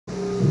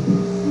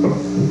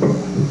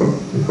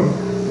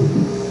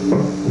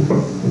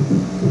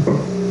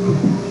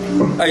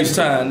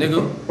H-Time,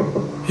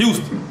 nigga.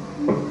 Houston.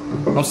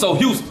 I'm so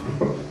Houston.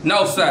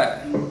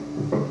 Northside.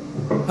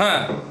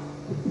 Huh?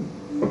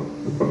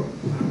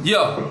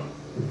 Yo.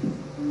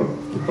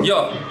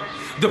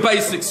 The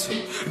basics.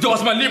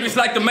 Dodge my lyrics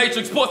like the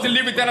Matrix. Sports the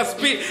lyric that I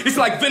spit. It's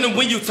like venom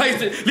when you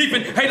taste it.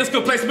 Leaving haters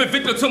complacement.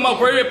 Victim to my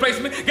word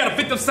replacement. Got a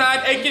victim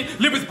side aching.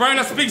 Lyrics burn,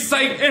 I speak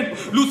Satan.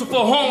 Lucifer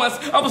horns.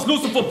 I was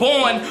Lucifer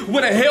born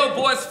with a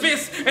Hellboy's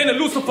fist and a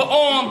Lucifer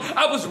arm.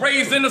 I was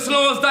raised in the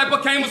slums.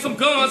 Diaper came with some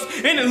guns.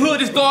 In the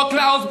hood, it's dark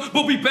clouds,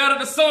 but we better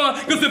the sun.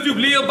 Cause if you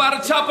live by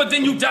the chopper,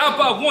 then you die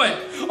by one.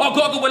 Or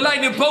gargle with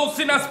lightning bolts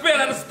and I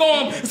spell out a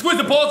storm. Squeeze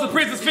the balls of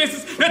prison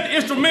fences. Let the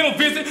instrumental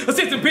visit.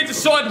 Assistant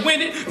bitches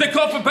short-winded. They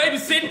come from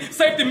babysitting.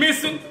 Safety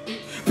missing.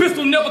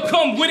 Pistol never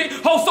come with it.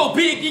 Hole so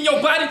big in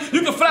your body,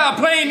 you can fly a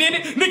plane in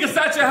it. Niggas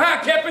out your high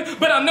capping,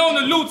 but I'm known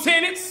to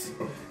lieutenants.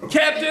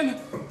 Captain,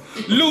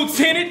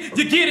 lieutenant,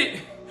 you get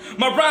it.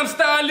 My rhyme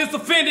style is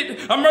offended.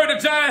 I murder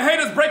giant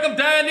haters, break them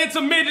down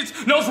into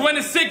midgets. Nose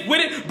running sick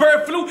with it.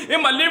 Bird flu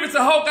in my lyrics,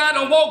 a hawk I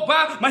don't walk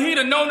by. My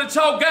heater known to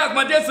chalk guys.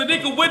 My dad's a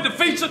nigga with the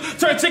feature.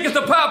 Turn chickens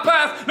to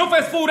Popeyes. No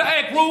fast food to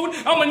act rude.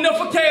 I'm enough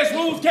for cash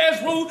rules,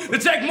 the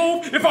jack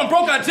move. If I'm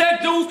broke, I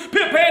jack dudes.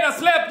 Pimp head, I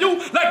slap you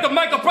like the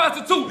micro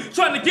prostitute.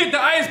 Trying to get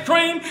the ice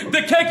cream,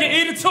 the cake and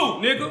eat it too,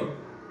 nigga.